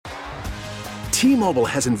T-Mobile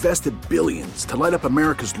has invested billions to light up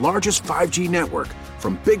America's largest 5G network,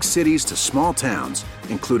 from big cities to small towns,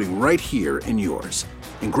 including right here in yours.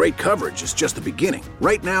 And great coverage is just the beginning.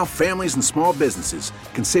 Right now, families and small businesses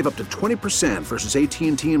can save up to 20% versus AT&T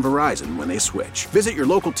and Verizon when they switch. Visit your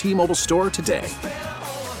local T-Mobile store today.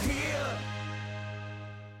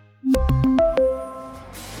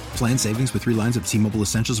 Plan savings with 3 lines of T-Mobile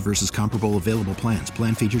Essentials versus comparable available plans.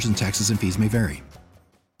 Plan features and taxes and fees may vary.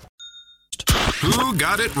 Who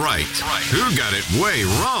got it right? Who got it way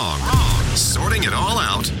wrong? Sorting it all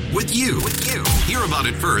out with you. Hear about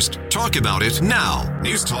it first. Talk about it now.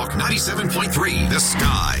 News Talk 97.3, The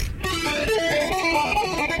Sky.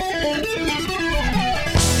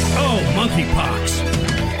 Oh, monkeypox.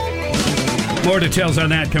 More details on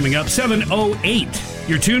that coming up. 7:08.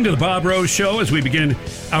 You're tuned to the Bob Rose Show as we begin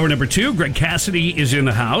hour number 2. Greg Cassidy is in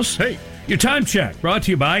the house. Hey. Your time check brought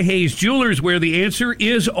to you by Hayes Jewelers, where the answer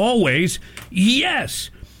is always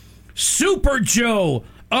yes. Super Joe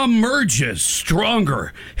emerges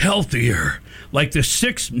stronger, healthier, like the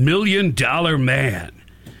 $6 million man.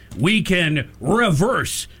 We can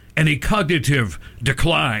reverse any cognitive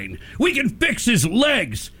decline. We can fix his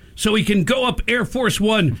legs so he can go up Air Force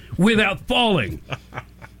One without falling.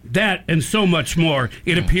 That and so much more.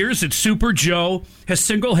 It appears that Super Joe has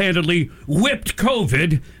single-handedly whipped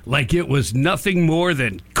COVID like it was nothing more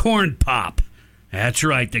than corn pop. That's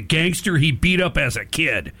right, the gangster he beat up as a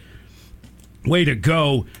kid. Way to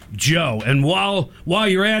go, Joe. And while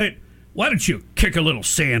you're at it, why don't you kick a little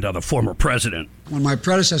sand on the former president? When my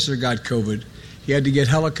predecessor got COVID, he had to get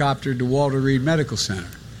helicoptered to Walter Reed Medical Center.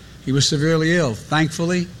 He was severely ill.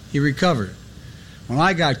 Thankfully, he recovered. When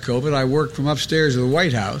I got COVID, I worked from upstairs of the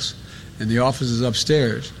White House, and the office is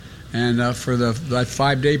upstairs, and for that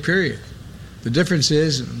 5-day period. The difference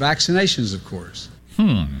is vaccinations, of course.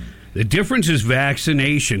 The difference is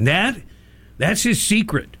vaccination. That's his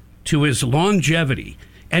secret to his longevity.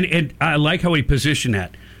 And I like how he positioned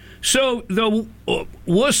that. So the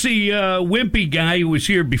wussy, wimpy guy who was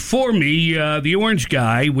here before me, the orange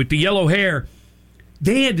guy with the yellow hair,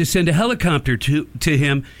 they had to send a helicopter to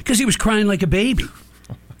him because he was crying like a baby.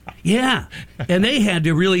 Yeah, and they had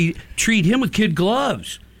to really treat him with kid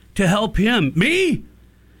gloves to help him. Me?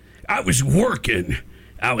 I was working.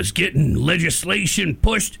 I was getting legislation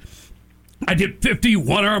pushed. I did 50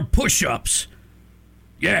 one-arm push-ups.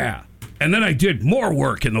 Yeah, and then I did more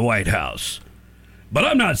work in the White House. But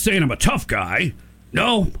I'm not saying I'm a tough guy.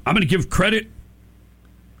 No, I'm going to give credit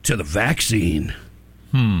to the vaccine.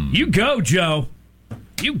 You go, Joe.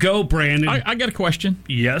 You go, Brandon. I got a question.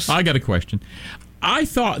 Yes? I got a question. I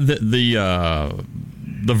thought that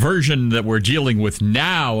the version that we're dealing with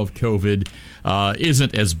now of COVID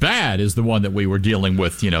isn't as bad as the one that we were dealing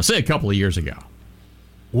with, say a couple of years ago.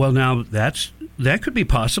 Well, now that could be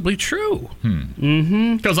possibly true.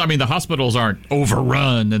 Because, the hospitals aren't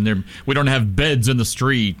overrun and we don't have beds in the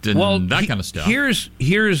street and that kind of stuff.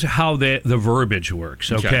 Here's how the verbiage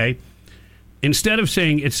works, okay? Instead of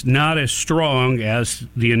saying it's not as strong as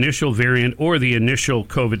the initial variant or the initial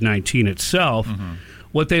COVID-19 itself,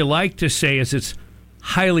 what they like to say is it's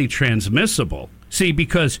highly transmissible. See,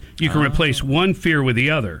 because you can replace one fear with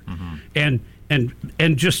the other. And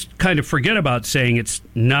just kind of forget about saying it's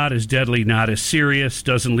not as deadly, not as serious,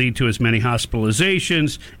 doesn't lead to as many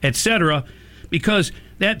hospitalizations, etc., because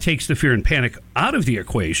that takes the fear and panic out of the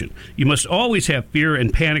equation. You must always have fear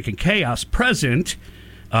and panic and chaos present.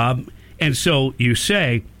 And so you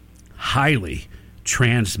say, highly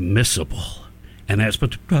transmissible. And that's,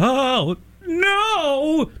 oh,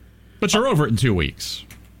 no! But you're over it in 2 weeks.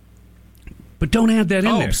 But don't add that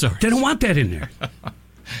in there. Sorry. They don't want that in there.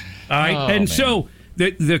 All right? So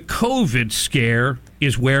the COVID scare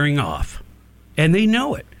is wearing off. And they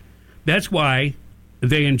know it. That's why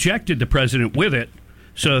they injected the president with it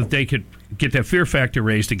so that they could get that fear factor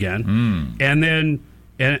raised again. And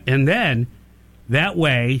then that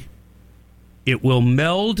way it will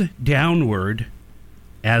meld downward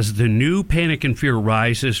as the new panic and fear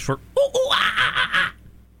rises for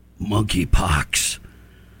monkeypox.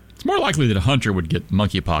 It's more likely that Hunter would get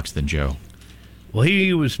monkeypox than Joe. Well,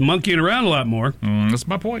 he was monkeying around a lot more. That's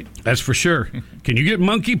my point. That's for sure. Can you get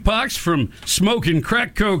monkeypox from smoking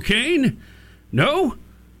crack cocaine? No?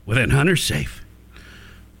 Well, then Hunter's safe.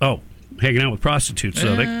 Oh, hanging out with prostitutes,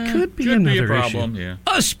 though. That could be another problem, issue.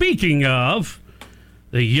 Yeah. Speaking of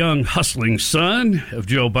the young, hustling son of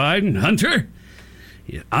Joe Biden, Hunter,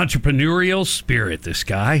 entrepreneurial spirit, this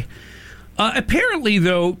guy. Apparently,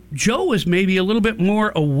 though, Joe is maybe a little bit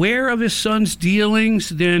more aware of his son's dealings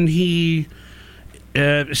than he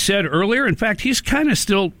said earlier. In fact, he's kind of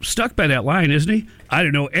still stuck by that line, isn't he? I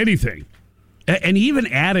don't know anything And he even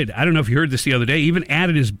added, I don't know if you heard this the other day, even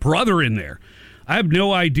added his brother in there. I have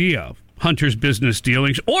no idea Hunter's business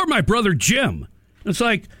dealings or my brother Jim. It's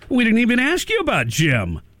like, we didn't even ask you about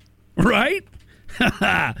Jim, right?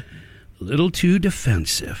 A little too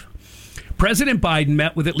defensive. President Biden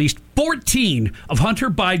met with at least 14 of Hunter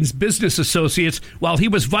Biden's business associates while he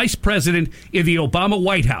was vice president in the Obama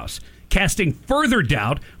White House, casting further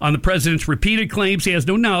doubt on the president's repeated claims he has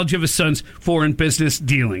no knowledge of his son's foreign business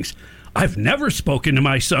dealings. I've never spoken to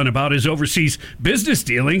my son about his overseas business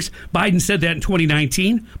dealings. Biden said that in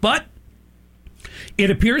 2019. But it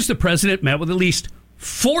appears the president met with at least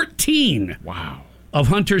 14 of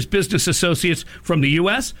Hunter's business associates from the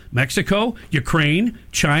U.S., Mexico, Ukraine,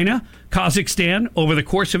 China, Kazakhstan over the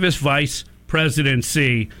course of his vice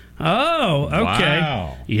presidency. Oh, okay.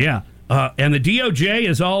 Wow. Yeah. And the DOJ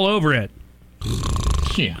is all over it.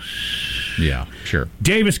 Yeah, sure.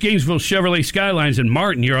 Davis, Gainesville, Chevrolet Skylines, and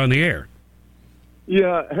Martin, you're on the air.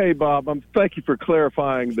 Yeah, hey, Bob. Thank you for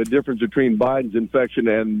clarifying the difference between Biden's infection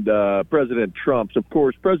and President Trump's. Of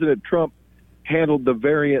course, President Trump handled the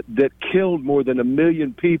variant that killed more than 1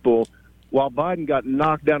 million people, while Biden got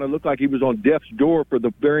knocked down and looked like he was on death's door for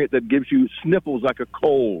the variant that gives you sniffles like a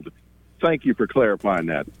cold. Thank you for clarifying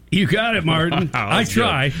that. You got it, Martin. I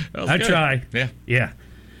try.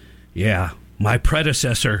 Yeah. My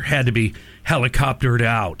predecessor had to be helicoptered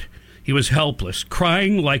out. He was helpless,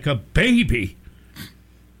 crying like a baby.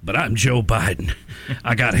 But I'm Joe Biden.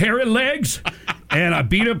 I got hair and legs, and I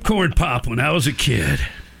beat up Corn Pop when I was a kid.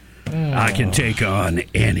 I can take on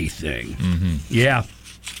anything. Mm-hmm. Yeah.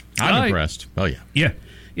 I'm impressed. Oh, yeah.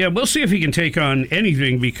 Yeah, we'll see if he can take on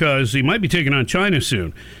anything because he might be taking on China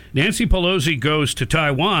soon. Nancy Pelosi goes to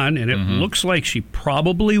Taiwan, and it looks like she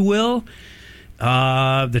probably will.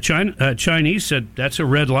 The Chinese said that's a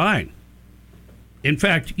red line. In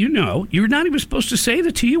fact, you're not even supposed to say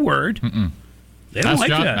the T word. They don't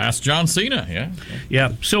that. Ask John Cena, yeah.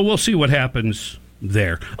 Yeah, so we'll see what happens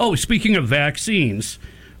there. Oh, speaking of vaccines,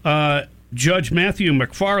 Judge Matthew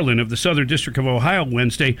McFarland of the Southern District of Ohio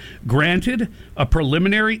Wednesday granted a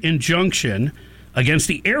preliminary injunction against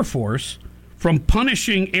the Air Force from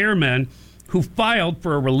punishing airmen who filed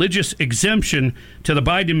for a religious exemption to the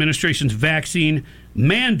Biden administration's vaccine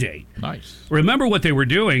mandate. Nice. Remember what they were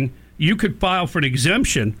doing? You could file for an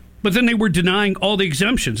exemption, but then they were denying all the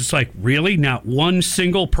exemptions. It's like, really? Not one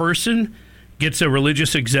single person gets a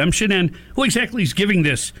religious exemption? And who exactly is giving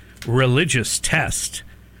this religious test,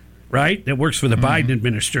 right, that works for the Biden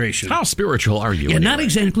administration? How spiritual are you? Yeah, anyway? Not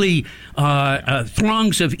exactly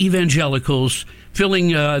throngs of evangelicals filling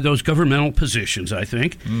those governmental positions, I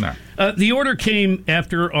think. No. The order came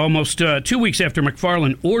after almost 2 weeks after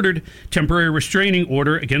McFarland ordered temporary restraining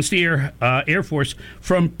order against the Air Force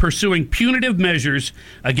from pursuing punitive measures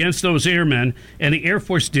against those airmen, and the Air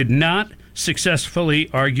Force did not successfully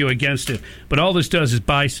argue against it. But all this does is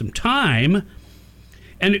buy some time,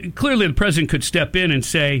 and clearly the president could step in and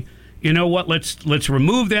say, you know what, let's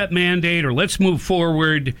remove that mandate or let's move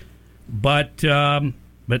forward, but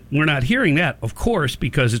we're not hearing that, of course,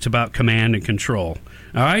 because it's about command and control.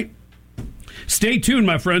 All right? Stay tuned,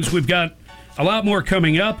 my friends. We've got a lot more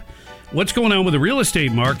coming up. What's going on with the real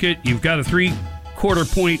estate market? You've got a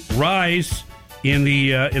 3/4 point rise in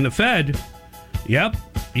the Fed. Yep,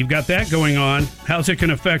 you've got that going on. How's it going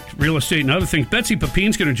to affect real estate and other things? Betsy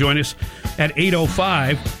Papine's going to join us at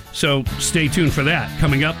 8:05, so stay tuned for that.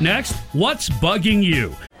 Coming up next, what's bugging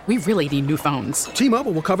you? We really need new phones.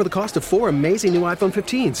 T-Mobile will cover the cost of 4 amazing new iPhone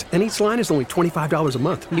 15s, and each line is only $25 a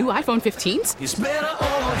month. New iPhone 15s? It's better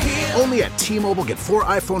over here. Only at T-Mobile, get 4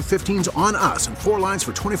 iPhone 15s on us and 4 lines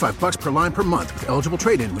for $25 per line per month with eligible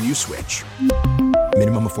trade-in when you switch.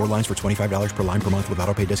 Minimum of 4 lines for $25 per line per month with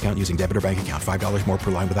autopay discount using debit or bank account. $5 more per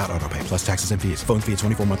line without autopay, plus taxes and fees. Phone fee at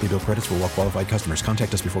 24 monthly bill credits for well-qualified customers.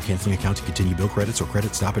 Contact us before canceling account to continue bill credits or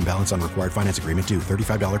credit stop and balance on required finance agreement due.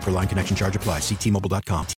 $35 per line connection charge applies. See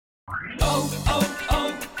T-Mobile.com.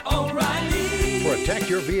 O'Reilly. Protect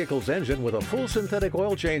your vehicle's engine with a full synthetic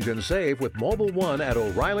oil change and save with Mobil 1 at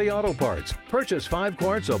O'Reilly Auto Parts. Purchase 5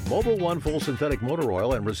 quarts of Mobil 1 full synthetic motor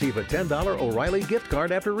oil and receive a $10 O'Reilly gift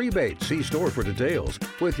card after rebate. See store for details.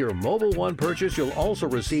 With your Mobil 1 purchase, you'll also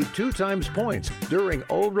receive 2 times points during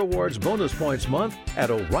Old Rewards Bonus Points Month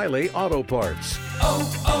at O'Reilly Auto Parts.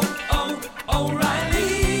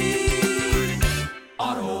 O'Reilly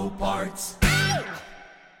Auto Parts.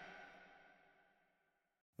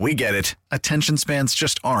 We get it. Attention spans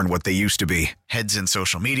just aren't what they used to be. Heads in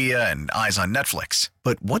social media and eyes on Netflix.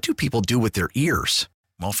 But what do people do with their ears?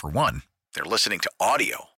 Well, for one, they're listening to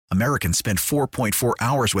audio. Americans spend 4.4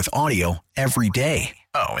 hours with audio every day.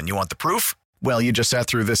 Oh, and you want the proof? Well, you just sat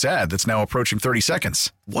through this ad that's now approaching 30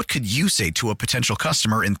 seconds. What could you say to a potential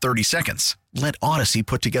customer in 30 seconds? Let Odyssey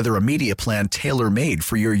put together a media plan tailor-made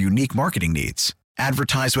for your unique marketing needs.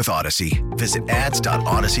 Advertise with Odyssey. Visit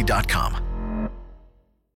ads.odyssey.com.